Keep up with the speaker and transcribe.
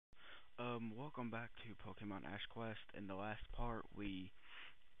Welcome back to Pokemon Ash Quest. In the last part, we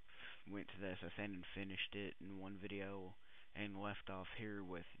went to the SSN and finished it in one video, and left off here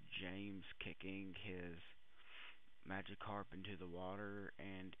with James kicking his Magikarp into the water,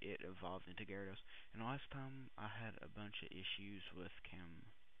 and it evolved into Gyarados. And last time, I had a bunch of issues with Camtasia.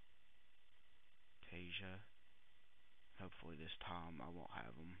 Hopefully this time I won't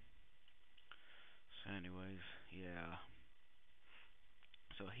have them. So anyways, yeah.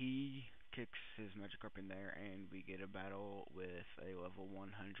 So he kicks his Magikarp in there, and we get a battle with a level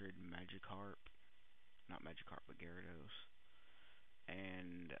 100 Magikarp. Not Magikarp, but Gyarados.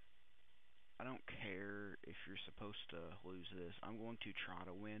 And I don't care if you're supposed to lose this. I'm going to try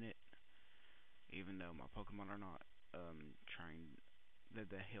to win it, even though my Pokemon are not trying.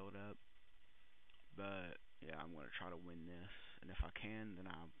 They're healed up. But yeah, I'm going to try to win this, and if I can,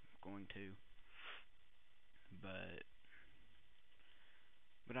 then I'm going to. But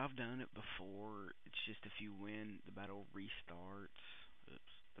I've done it before. It's just if you win, the battle restarts.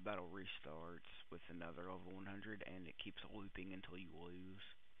 Oops. The battle restarts with another level 100, and it keeps looping until you lose.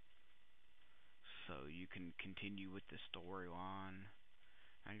 So you can continue with the storyline.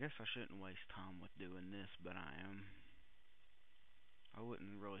 I guess I shouldn't waste time with doing this, but I am. I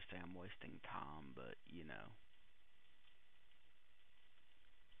wouldn't really say I'm wasting time, but you know.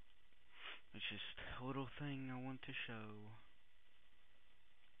 It's just a little thing I want to show.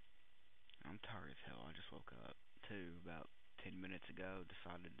 I'm tired as hell. I just woke up too about 10 minutes ago.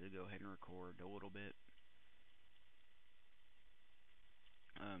 Decided to go ahead and record a little bit.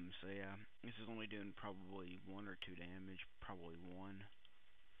 So yeah, this is only doing probably 1 or 2 damage, probably 1.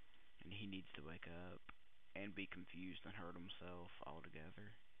 And he needs to wake up and be confused and hurt himself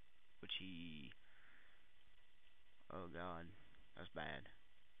altogether. Which he... Oh god, that's bad.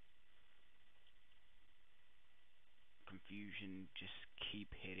 Confusion, just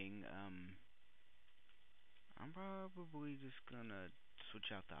keep hitting. I'm probably just gonna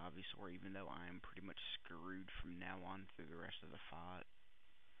switch out the Ivysaur, even though I am pretty much screwed from now on through the rest of the fight.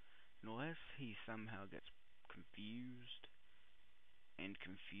 Unless he somehow gets confused, and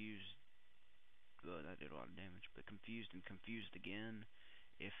confused, well, that did a lot of damage, but confused and confused again,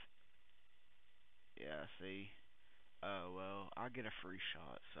 if, yeah, see, oh, well, I get a free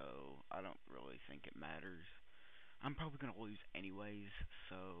shot, so I don't really think it matters. I'm probably gonna lose anyways,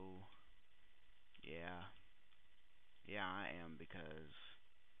 so, yeah. Yeah, I am, because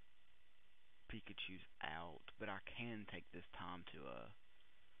Pikachu's out, but I can take this time to,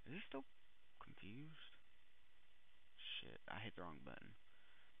 is he still confused? Shit, I hit the wrong button.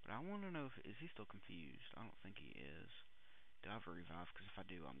 But I want to know if, is he still confused? I don't think he is. Do I have a revive? Because if I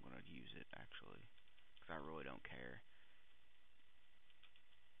do, I'm going to use it, actually. Because I really don't care.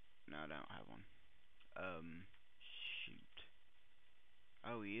 No, I don't have one. Shoot.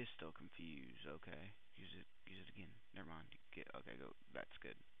 Oh, he is still confused. Okay. Use it again. Never mind. Okay, go. That's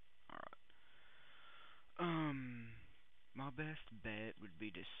good. Alright. My best bet would be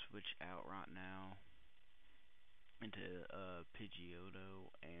to switch out right now into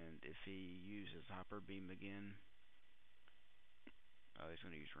Pidgeotto, and if he uses Hyper Beam again, oh, he's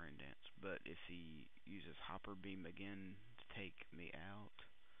going to use Rain Dance, but if he uses Hyper Beam again to take me out,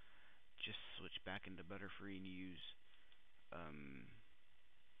 just switch back into Butterfree and use,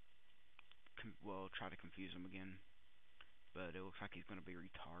 well, try to confuse him again, but it looks like he's going to be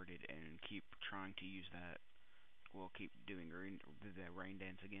retarded and keep trying to use that, well, keep doing the Rain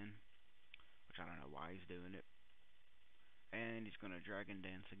Dance again, which I don't know why he's doing it. And he's going to Dragon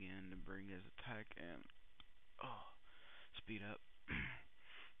Dance again to bring his attack and, oh, speed up.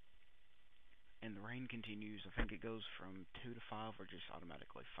 And the rain continues. I think it goes from 2 to 5 or just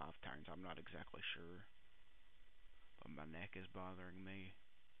automatically 5 turns. I'm not exactly sure. But my neck is bothering me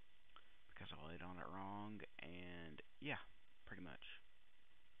because I laid on it wrong. And yeah, pretty much.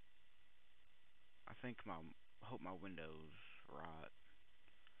 I hope my window's right.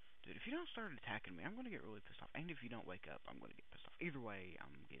 Dude, if you don't start attacking me, I'm going to get really pissed off. And if you don't wake up, I'm going to get pissed off. Either way, I'm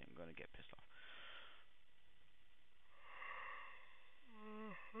going to get pissed off.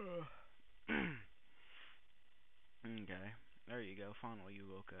 Okay, there you go. Finally, you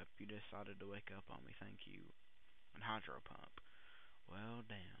woke up. You decided to wake up on me. Thank you. And Hydro Pump. Well,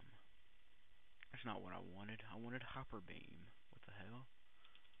 damn. That's not what I wanted. I wanted Hyper Beam. What the hell?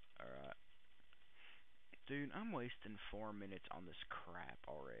 Alright. Dude, I'm wasting 4 minutes on this crap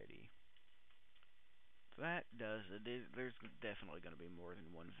already. That does it. There's definitely going to be more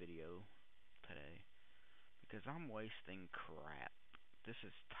than one video today. Because I'm wasting crap. This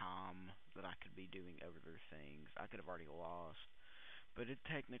is time that I could be doing other things. I could have already lost. But it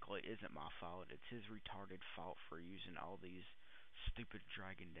technically isn't my fault. It's his retarded fault for using all these Stupid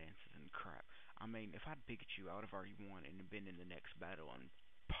dragon dances and crap. I mean, if I'd Pikachu, I would have already won and been in the next battle and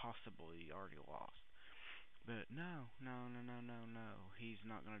possibly already lost. But no, no, no, no, no, no. He's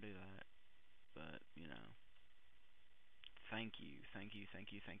not gonna do that. But, you know. Thank you, thank you,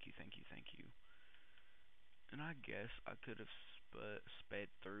 thank you, thank you, thank you, thank you. And I guess I could have sped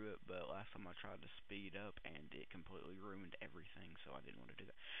through it, but last time I tried to speed up and it completely ruined everything, so I didn't want to do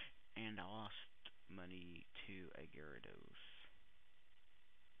that. And I lost money to a Gyarados.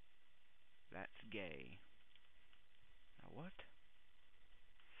 That's gay. Now what?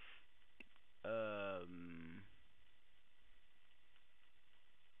 Um,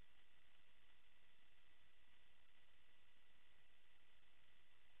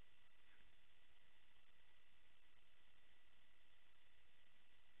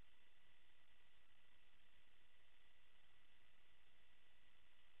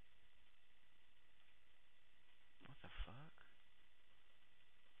 what the fuck?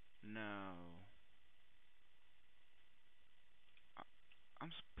 No. I,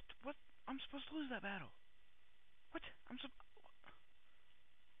 what? I'm supposed to lose that battle. What? What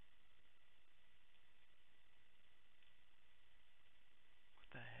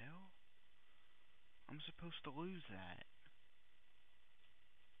the hell? I'm supposed to lose that.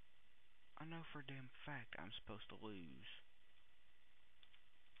 I know for a damn fact I'm supposed to lose.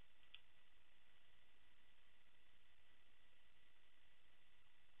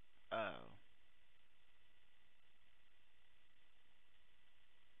 Oh.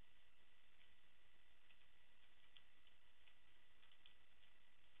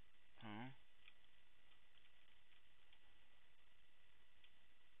 Huh?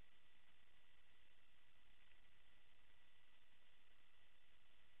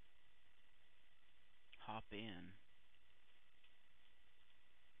 Hop in.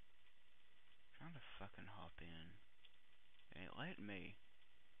 Trying to fucking hop in. It ain't letting me.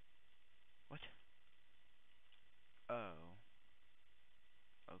 What? Oh.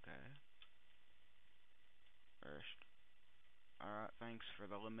 Okay. First. Alright, thanks for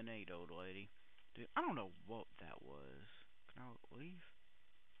the lemonade, old lady. Dude, I don't know what that was. Can I leave?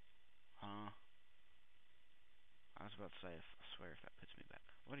 Huh? I was about to say, I swear if that puts me back.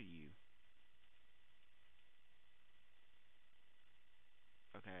 What are you?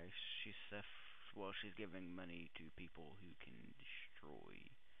 Okay, she's well, she's giving money to people who can destroy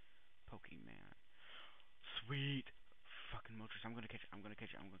Pokemon. Sweet! Fucking Moltres, I'm gonna catch it, I'm gonna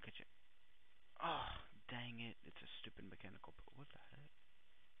catch it, I'm gonna catch it. Oh, dang it, it's a stupid mechanical, what the heck?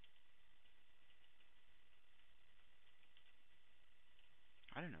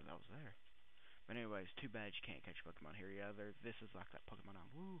 I didn't know that was there. But anyways, too bad you can't catch Pokemon here. Yeah, this is like that Pokemon on.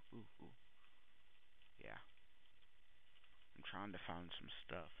 Woo, woo, woo. Yeah. I'm trying to find some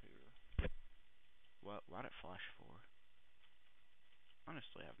stuff here. What? Why'd it flash for?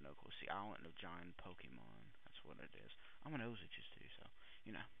 Honestly, I have no clue. See, Island of Giant Pokemon. That's what it is. I'm an Ozages too, so,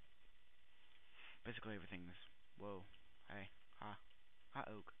 you know. Basically everything's... Whoa. Hey. Hi. Hi,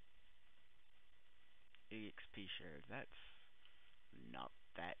 Oak. EXP shared. That's not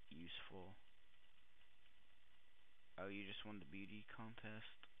that useful. Oh, you just won the beauty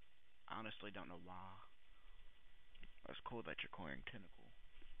contest? I honestly don't know why. That's cool that you're clearing Tentacle.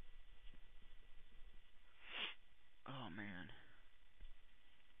 Oh, man.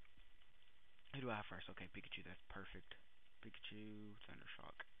 Who do I have first? Okay, Pikachu, that's perfect. Pikachu,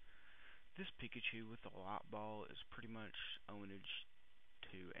 Thundershock. This Pikachu with the Light Ball is pretty much ownage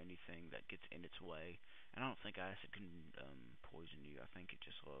to anything that gets in its way. And I don't think acid can poison you. I think it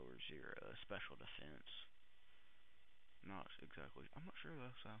just lowers your special defense. Not exactly. I'm not sure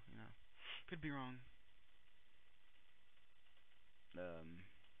though, so, you know. Could be wrong. Um,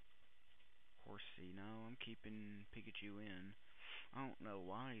 Horsey, no, I'm keeping Pikachu in. I don't know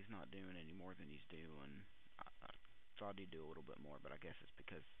why he's not doing any more than he's doing. I thought he'd do a little bit more, but I guess it's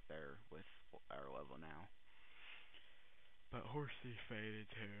because they're with our level now. But Horsey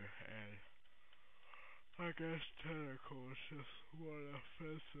faded too, and I guess Tentacle is just more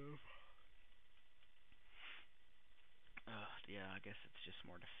offensive. Yeah, I guess it's just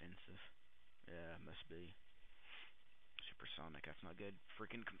more defensive. Yeah, it must be. Supersonic, that's not good.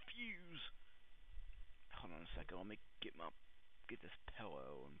 Freaking confused. Hold on a second, let me get this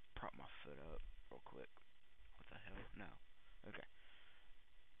pillow and prop my foot up real quick. What the hell? No. Okay.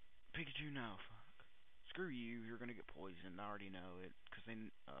 Pikachu, no. Fuck. Screw you, you're gonna get poisoned. I already know it. Cause they...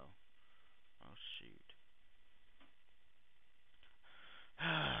 Oh. Oh, shoot.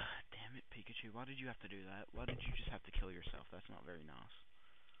 Damn it, Pikachu. Why did you have to do that? Why did you just have to kill yourself? That's not very nice.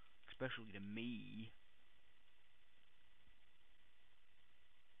 Especially to me.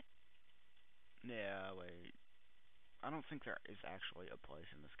 Yeah, wait. I don't think there is actually a place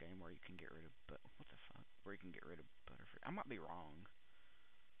in this game where you can get rid of, but what the fuck? Where you can get rid of Butterfree. I might be wrong.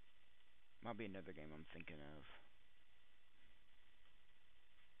 Might be another game I'm thinking of.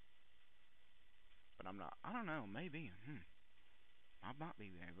 But I'm not, I don't know, maybe. I might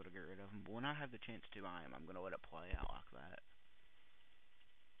be able to get rid of them. But when I have the chance to, I'm going to let it play out like that.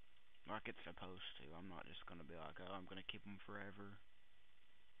 Like it's supposed to. I'm not just going to be like, oh, I'm going to keep them forever.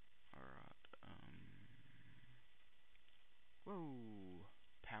 Alright, whoa.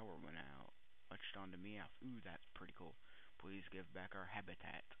 Power went out. Latched onto Meowth. Ooh, that's pretty cool. Please give back our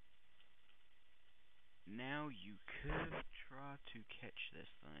habitat. Now you could try to catch this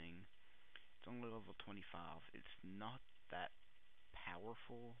thing. It's only level 25. It's not that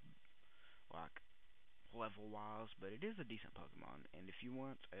powerful, like, level-wise, but it is a decent Pokemon. And if you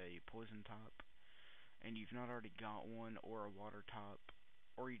want a poison type, and you've not already got one, or a water type,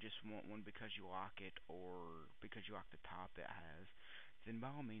 or you just want one because you like it, or because you like the type it has, then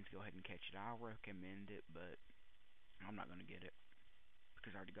by all means go ahead and catch it. I recommend it, but I'm not going to get it,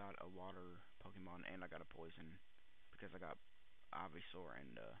 because I already got a water Pokemon, and I got a poison, because I got Ivysaur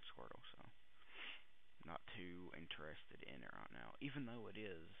and Squirtle, so not too interested in it right now, even though it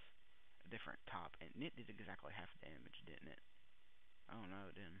is a different type, and it did exactly half the damage, didn't it? Oh no,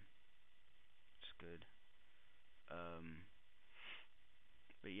 it didn't. It's good. Um,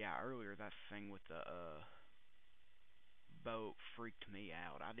 but yeah, earlier that thing with the boat freaked me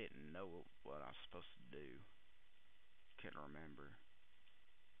out. I didn't know what I was supposed to do. Couldn't remember.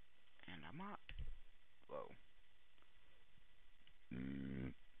 And I might. Whoa.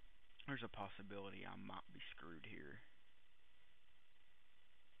 There's a possibility I might be screwed here.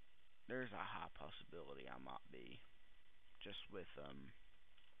 There's a high possibility I might be. Just with,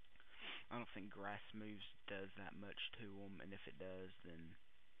 I don't think grass moves does that much to them, and if it does, then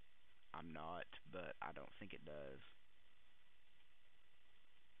I'm not, but I don't think it does.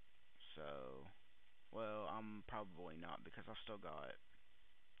 So, well, I'm probably not, because I still got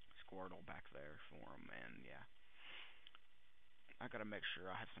Squirtle back there for him, and yeah. I gotta make sure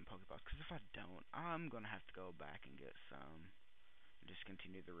I have some Pokeballs, because if I don't, I'm gonna have to go back and get some. And just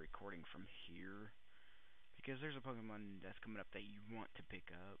continue the recording from here. Because there's a Pokemon that's coming up that you want to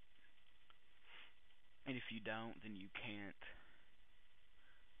pick up. And if you don't, then you can't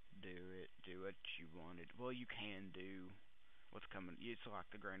do what you wanted. Well, you can do what's coming. It's like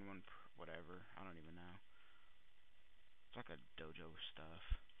the grand one, whatever. I don't even know. It's like a dojo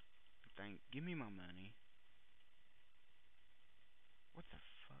stuff. Give me my money. What the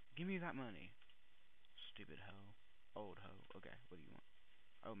fuck? Give me that money. Stupid hoe. Old hoe. Okay, what do you want?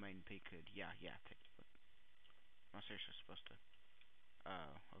 Oh, main peak could. Yeah, take it. Am I seriously supposed to?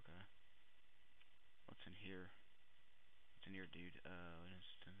 Oh, okay. What's in here? What's in here, dude?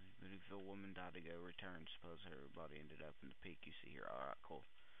 If the woman died to go return, suppose her body ended up in the peak you see here. Alright, cool.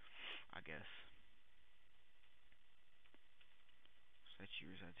 I guess. Set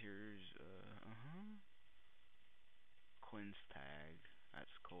yours, that's yours. Quinn's tag.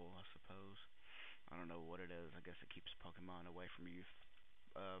 That's cool, I suppose. I don't know what it is. I guess it keeps Pokemon away from you.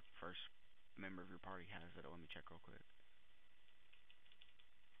 First member of your party has it. Let me check real quick.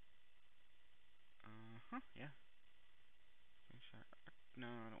 Yeah. No,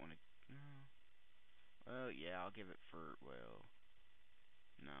 I don't want to. No. Well, yeah, I'll give it for. Well,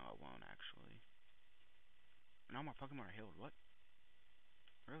 no, I won't actually. No, my Pokemon are healed. What?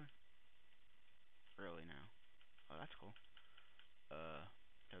 Really? Really now? Oh, that's cool.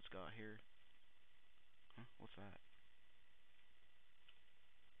 Let's go out here. Huh? What's that?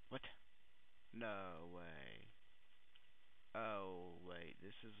 What? No way. Oh, wait.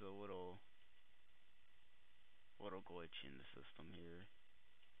 This is a little glitch in the system here.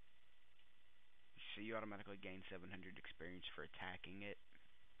 So you automatically gain 700 experience for attacking it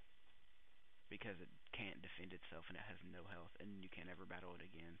because it can't defend itself and it has no health, and you can't ever battle it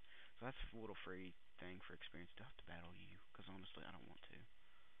again. So that's a little free thing for experience. Do I have to battle you? Because honestly, I don't want to.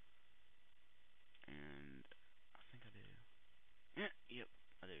 And I think I do. Yep,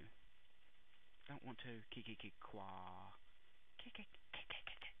 I do. Don't want to. Kiki qua. Kiki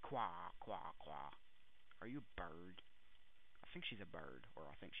qua qua qua. Are you a bird? I think she's a bird, or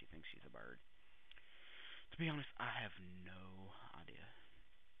I think she thinks she's a bird. To be honest, I have no idea.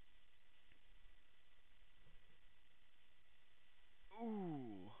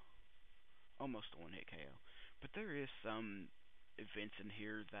 Ooh, almost a one-hit KO. But there is some events in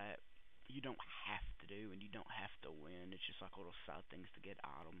here that you don't have to do, and you don't have to win. It's just like little side things to get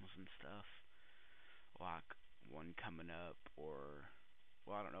items and stuff. Like one coming up, or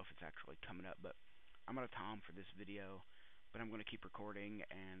well, I don't know if it's actually coming up, but I'm out of time for this video. But I'm going to keep recording,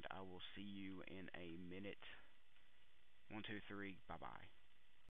 and I will see you in a minute. 1, 2, 3. Bye bye.